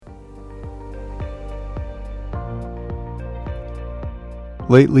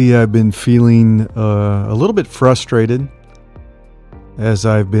Lately, I've been feeling a little bit frustrated as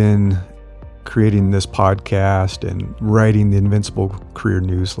I've been creating this podcast and writing the Invincible Career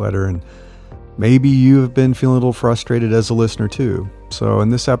newsletter. And maybe you have been feeling a little frustrated as a listener too. So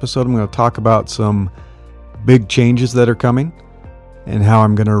in this episode, I'm going to talk about some big changes that are coming and how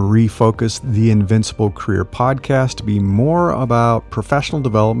I'm going to refocus the Invincible Career podcast to be more about professional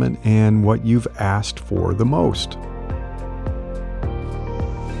development and what you've asked for the most.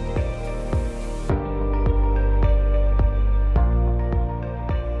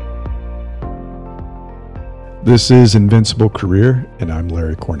 This is Invincible Career, and I'm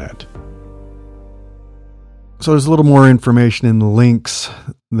Larry Cornett. So there's a little more information in the links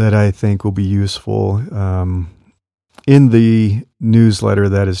that I think will be useful in the newsletter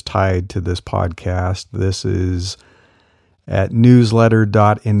that is tied to this podcast. This is at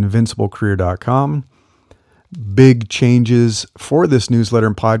newsletter.invinciblecareer.com. Big changes for this newsletter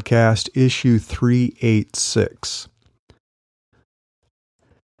and podcast, issue 386.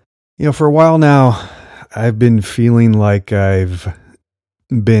 For a while now, I've been feeling like I've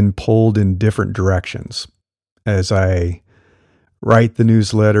been pulled in different directions as I write the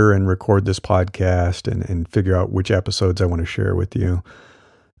newsletter and record this podcast and figure out which episodes I want to share with you.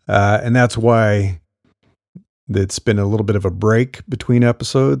 And that's why it's been a little bit of a break between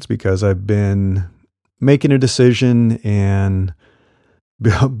episodes, because I've been making a decision and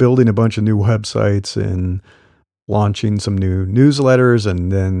building a bunch of new websites and launching some new newsletters,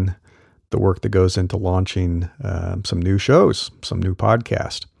 and then the work that goes into launching some new shows, some new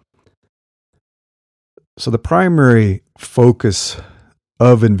podcasts. So the primary focus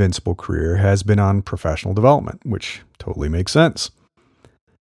of Invincible Career has been on professional development, which totally makes sense.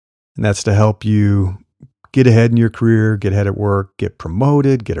 And that's to help you get ahead in your career, get ahead at work, get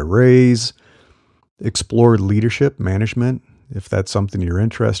promoted, get a raise, explore leadership, management, if that's something you're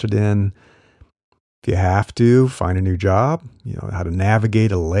interested in. If you have to, find a new job, how to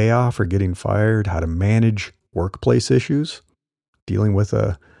navigate a layoff or getting fired, how to manage workplace issues, dealing with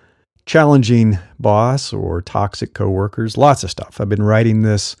a challenging boss or toxic coworkers, lots of stuff. I've been writing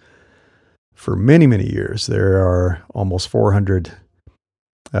this for many, many years. There are almost 400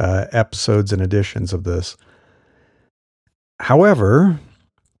 episodes and editions of this. However,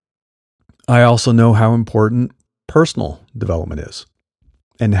 I also know how important personal development is,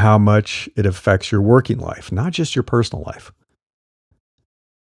 and how much it affects your working life, not just your personal life.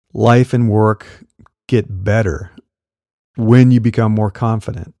 Life and work get better when you become more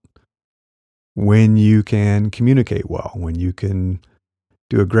confident, when you can communicate well, when you can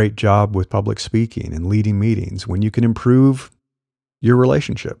do a great job with public speaking and leading meetings, when you can improve your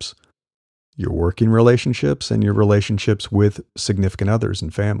relationships, your working relationships and your relationships with significant others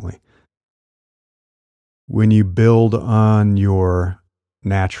and family. When you build on your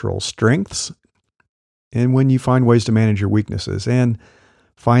natural strengths, and when you find ways to manage your weaknesses, and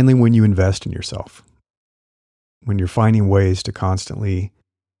finally, when you invest in yourself, when you're finding ways to constantly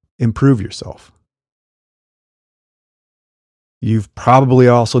improve yourself. You've probably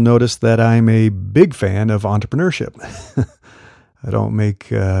also noticed that I'm a big fan of entrepreneurship. I don't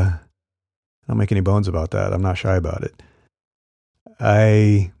make any bones about that. I'm not shy about it.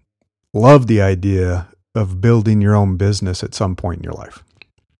 I love the idea of building your own business at some point in your life.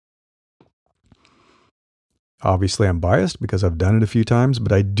 Obviously, I'm biased because I've done it a few times,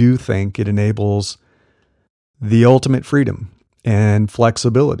 but I do think it enables the ultimate freedom and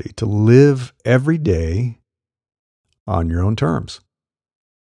flexibility to live every day on your own terms.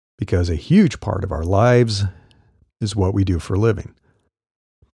 Because a huge part of our lives is what we do for a living.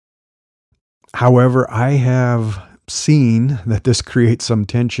 However, I have seen that this creates some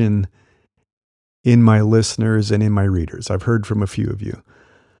tension in my listeners and in my readers. I've heard from a few of you.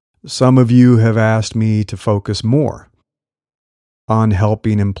 Some of you have asked me to focus more on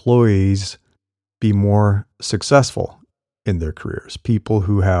helping employees be more successful in their careers, people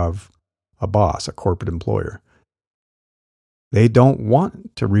who have a boss, a corporate employer. They don't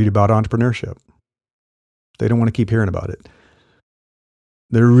want to read about entrepreneurship. They don't want to keep hearing about it.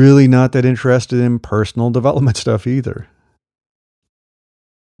 They're really not that interested in personal development stuff either.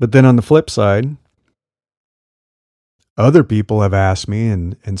 But then on the flip side, other people have asked me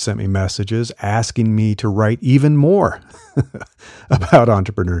and sent me messages asking me to write even more about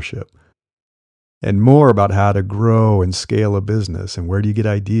entrepreneurship and more about how to grow and scale a business and where do you get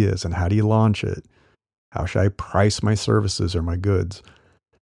ideas and how do you launch it? How should I price my services or my goods?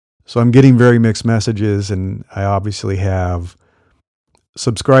 So I'm getting very mixed messages, and I obviously have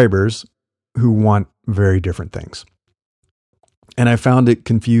subscribers who want very different things. And I found it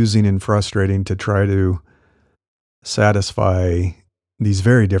confusing and frustrating to try to satisfy these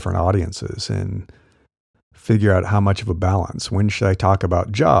very different audiences and figure out how much of a balance. When should I talk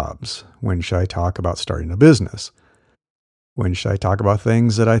about jobs? When should I talk about starting a business? When should I talk about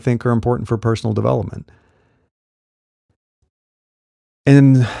things that I think are important for personal development?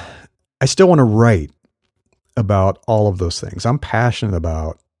 And I still want to write about all of those things. I'm passionate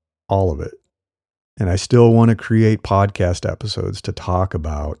about all of it. And I still want to create podcast episodes to talk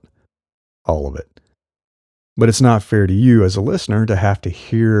about all of it. But it's not fair to you as a listener to have to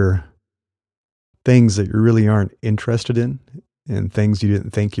hear things that you really aren't interested in and things you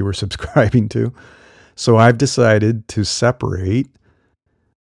didn't think you were subscribing to. So I've decided to separate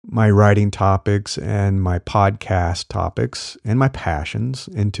my writing topics and my podcast topics and my passions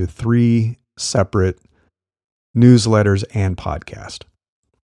into 3 separate newsletters and podcast.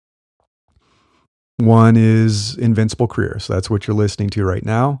 One is Invincible Career. So that's what you're listening to right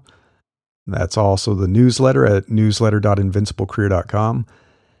now. That's also the newsletter at newsletter.invinciblecareer.com.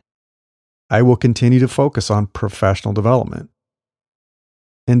 I will continue to focus on professional development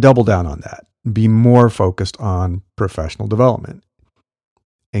and double down on that. Be more focused on professional development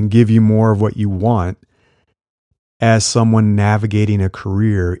and give you more of what you want as someone navigating a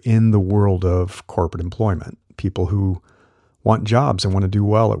career in the world of corporate employment. People who want jobs and want to do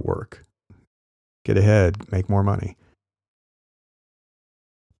well at work, get ahead, make more money.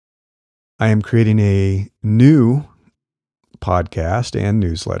 I am creating a new podcast and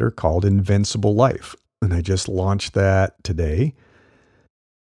newsletter called Invincible Life. And I just launched that today.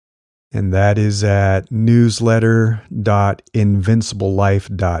 And that is at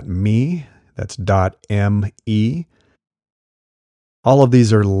newsletter.invinciblelife.me. That's .me. All of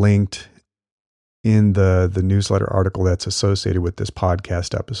these are linked in the newsletter article that's associated with this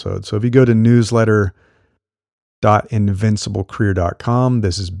podcast episode. So if you go to newsletter.invinciblecareer.com,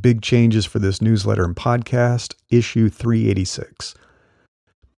 this is big changes for this newsletter and podcast, issue 386.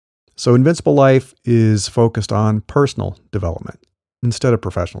 So Invincible Life is focused on personal development instead of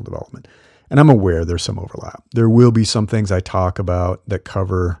professional development. And I'm aware there's some overlap. There will be some things I talk about that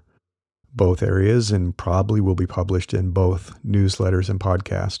cover both areas and probably will be published in both newsletters and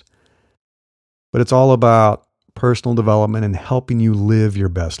podcast. But it's all about personal development and helping you live your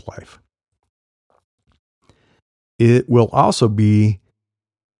best life. It will also be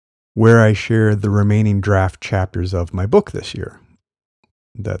where I share the remaining draft chapters of my book this year.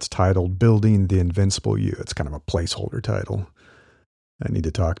 That's titled Building the Invincible You. It's kind of a placeholder title. I need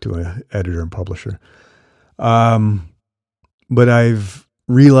to talk to an editor and publisher. But I've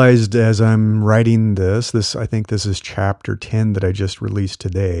realized as I'm writing this, I think this is chapter 10 that I just released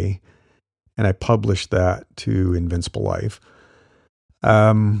today, and I published that to Invincible Life.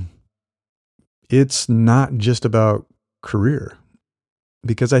 It's not just about career,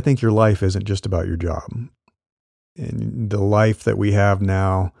 because I think your life isn't just about your job. And the life that we have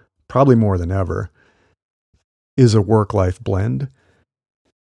now, probably more than ever, is a work-life blend.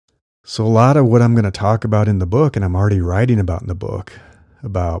 So a lot of what I'm going to talk about in the book, and I'm already writing about in the book,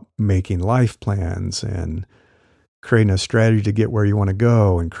 about making life plans and creating a strategy to get where you want to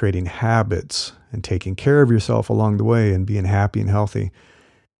go and creating habits and taking care of yourself along the way and being happy and healthy.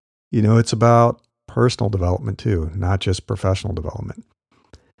 You know, it's about personal development too, not just professional development.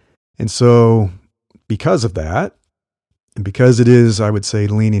 And so because of that, and because it is, I would say,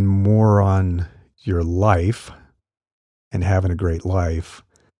 leaning more on your life and having a great life,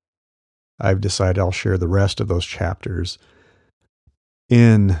 I've decided I'll share the rest of those chapters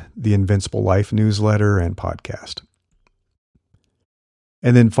in the Invincible Life newsletter and podcast.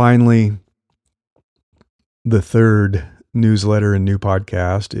 And then finally, the third newsletter and new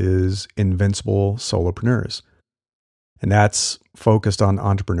podcast is Invincible Solopreneurs. And that's focused on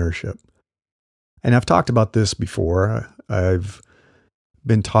entrepreneurship. And I've talked about this before. I've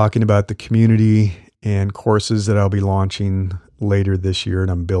been talking about the community and courses that I'll be launching later this year,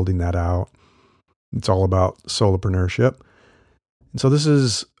 and I'm building that out. It's all about solopreneurship. And so this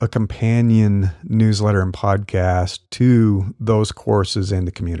is a companion newsletter and podcast to those courses and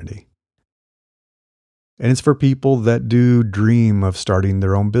the community. And it's for people that do dream of starting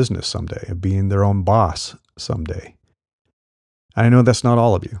their own business someday, of being their own boss someday. I know that's not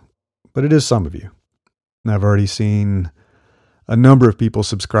all of you, but it is some of you. And I've already seen a number of people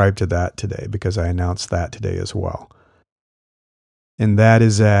subscribe to that today because I announced that today as well. And that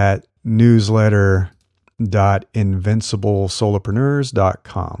is at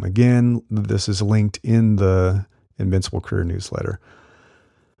newsletter.invinciblesolopreneurs.com. Again, this is linked in the Invincible Career newsletter.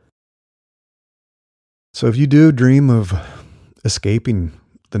 So if you do dream of escaping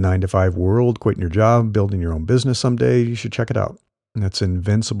the 9-to-5 world, quitting your job, building your own business someday, you should check it out. And that's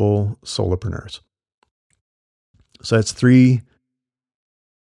Invincible Solopreneurs. So that's 3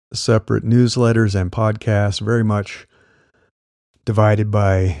 separate newsletters and podcasts, very much divided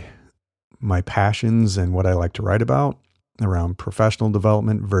by my passions and what I like to write about around professional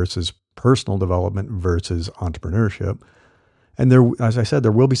development versus personal development versus entrepreneurship. And there, as I said,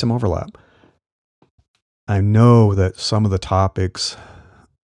 there will be some overlap. I know that some of the topics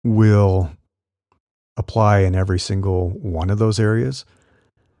will apply in every single one of those areas,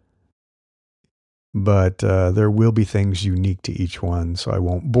 but there will be things unique to each one, so I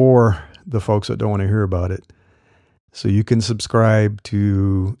won't bore the folks that don't want to hear about it. So you can subscribe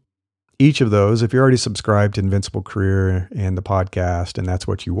to each of those. If you're already subscribed to Invincible Career and the podcast, and that's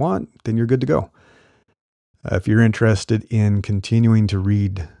what you want, then you're good to go. If you're interested in continuing to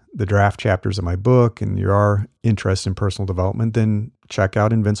read the draft chapters of my book and you are interested in personal development, then check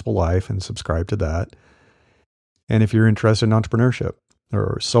out Invincible Life and subscribe to that. And if you're interested in entrepreneurship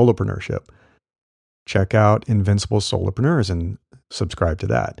or solopreneurship, check out Invincible Solopreneurs and subscribe to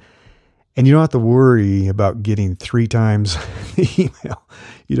that. And you don't have to worry about getting 3 times the email.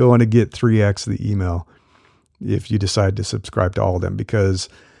 You don't want to get 3x the email if you decide to subscribe to all of them, because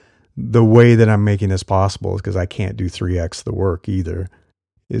the way that I'm making this possible is because I can't do 3x the work either,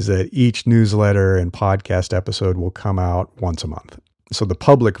 is that each newsletter and podcast episode will come out once a month. So the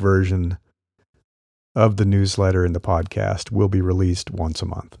public version of the newsletter and the podcast will be released once a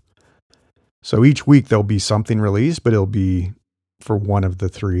month. So each week there'll be something released, but it'll be for one of the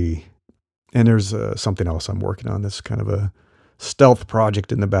 3. And there's something else I'm working on. That's kind of a stealth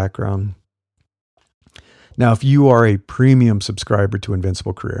project in the background. Now, if you are a premium subscriber to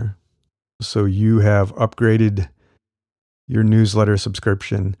Invincible Career, so you have upgraded your newsletter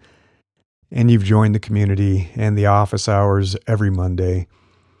subscription and you've joined the community and the office hours every Monday,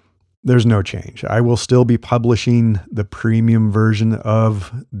 there's no change. I will still be publishing the premium version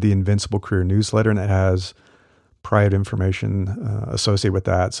of the Invincible Career newsletter, and it has private information associated with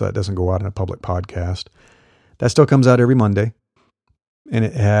that, so it doesn't go out in a public podcast. That still comes out every Monday, and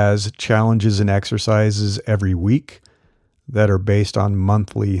it has challenges and exercises every week that are based on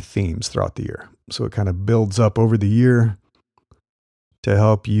monthly themes throughout the year. So it kind of builds up over the year to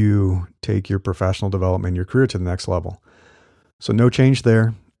help you take your professional development, your career to the next level. So no change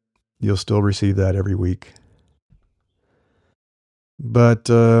there. You'll still receive that every week. But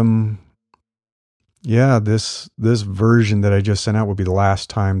yeah, this version that I just sent out will be the last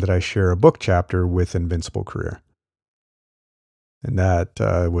time that I share a book chapter with Invincible Career. And that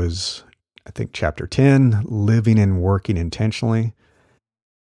was, I think, chapter 10, Living and Working Intentionally.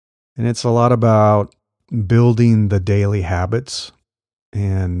 And it's a lot about building the daily habits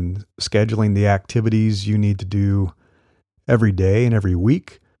and scheduling the activities you need to do every day and every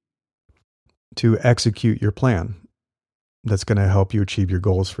week to execute your plan that's going to help you achieve your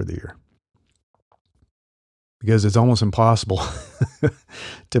goals for the year. Because it's almost impossible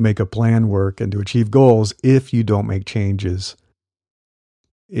to make a plan work and to achieve goals if you don't make changes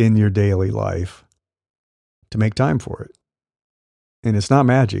in your daily life to make time for it. And it's not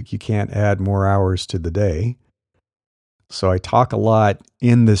magic. You can't add more hours to the day. So I talk a lot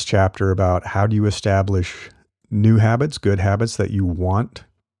in this chapter about how do you establish new habits, good habits that you want,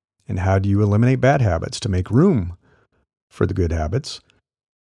 and how do you eliminate bad habits to make room for the good habits.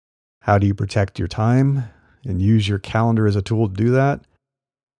 How do you protect your time and use your calendar as a tool to do that,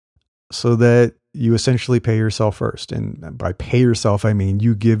 so that you essentially pay yourself first. And by pay yourself, I mean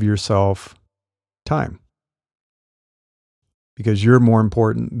you give yourself time. Because you're more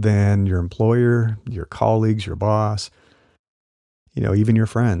important than your employer, your colleagues, your boss, even your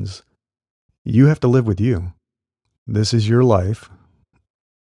friends. You have to live with you. This is your life.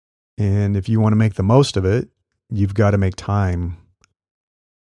 And if you want to make the most of it, you've got to make time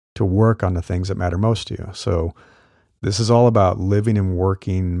to work on the things that matter most to you. So this is all about living and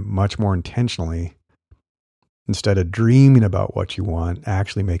working much more intentionally instead of dreaming about what you want,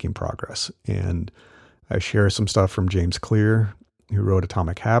 actually making progress. And I share some stuff from James Clear, who wrote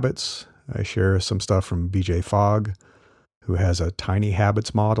Atomic Habits. I share some stuff from BJ Fogg, who has a Tiny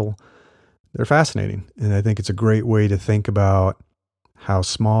Habits model. They're fascinating. And I think it's a great way to think about how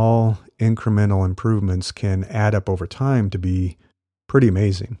small incremental improvements can add up over time to be pretty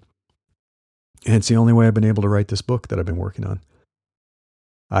amazing. And it's the only way I've been able to write this book that I've been working on.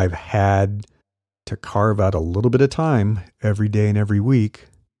 I've had to carve out a little bit of time every day and every week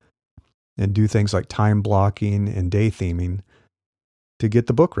and do things like time blocking and day theming to get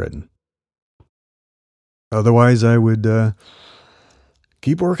the book written. Otherwise, I would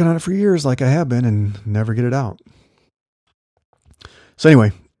keep working on it for years like I have been and never get it out. So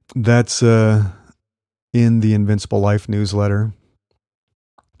anyway, that's in the Invincible Life newsletter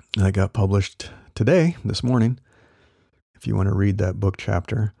that got published today, this morning, if you want to read that book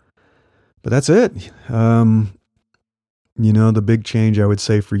chapter. But that's it. The big change I would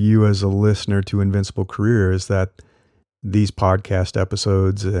say for you as a listener to Invincible Career is that these podcast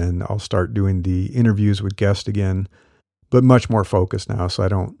episodes, and I'll start doing the interviews with guests again, but much more focused now. So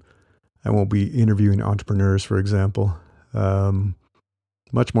I won't be interviewing entrepreneurs, for example.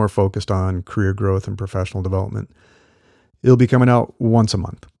 Much more focused on career growth and professional development. It'll be coming out once a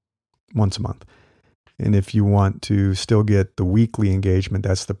month. And if you want to still get the weekly engagement,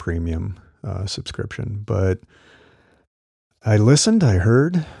 that's the premium subscription. But I listened, I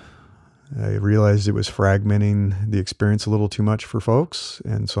heard, I realized it was fragmenting the experience a little too much for folks.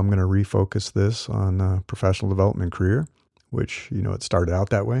 And so I'm going to refocus this on professional development career, which, it started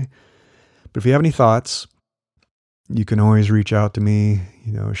out that way. But if you have any thoughts, you can always reach out to me,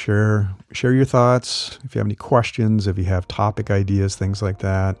 share your thoughts. If you have any questions, if you have topic ideas, things like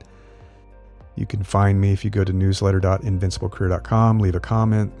that, you can find me if you go to newsletter.invinciblecareer.com, leave a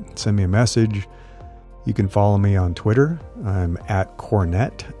comment, send me a message. You can follow me on Twitter. I'm at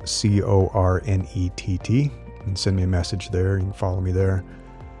Cornett, Cornett, and send me a message there. You can follow me there.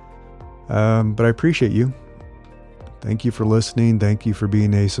 But I appreciate you. Thank you for listening. Thank you for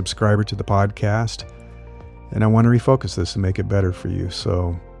being a subscriber to the podcast. And I want to refocus this and make it better for you.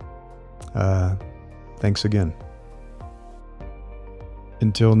 So, thanks again.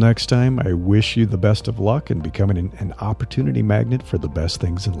 Until next time, I wish you the best of luck in becoming an opportunity magnet for the best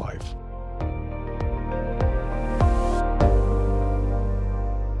things in life.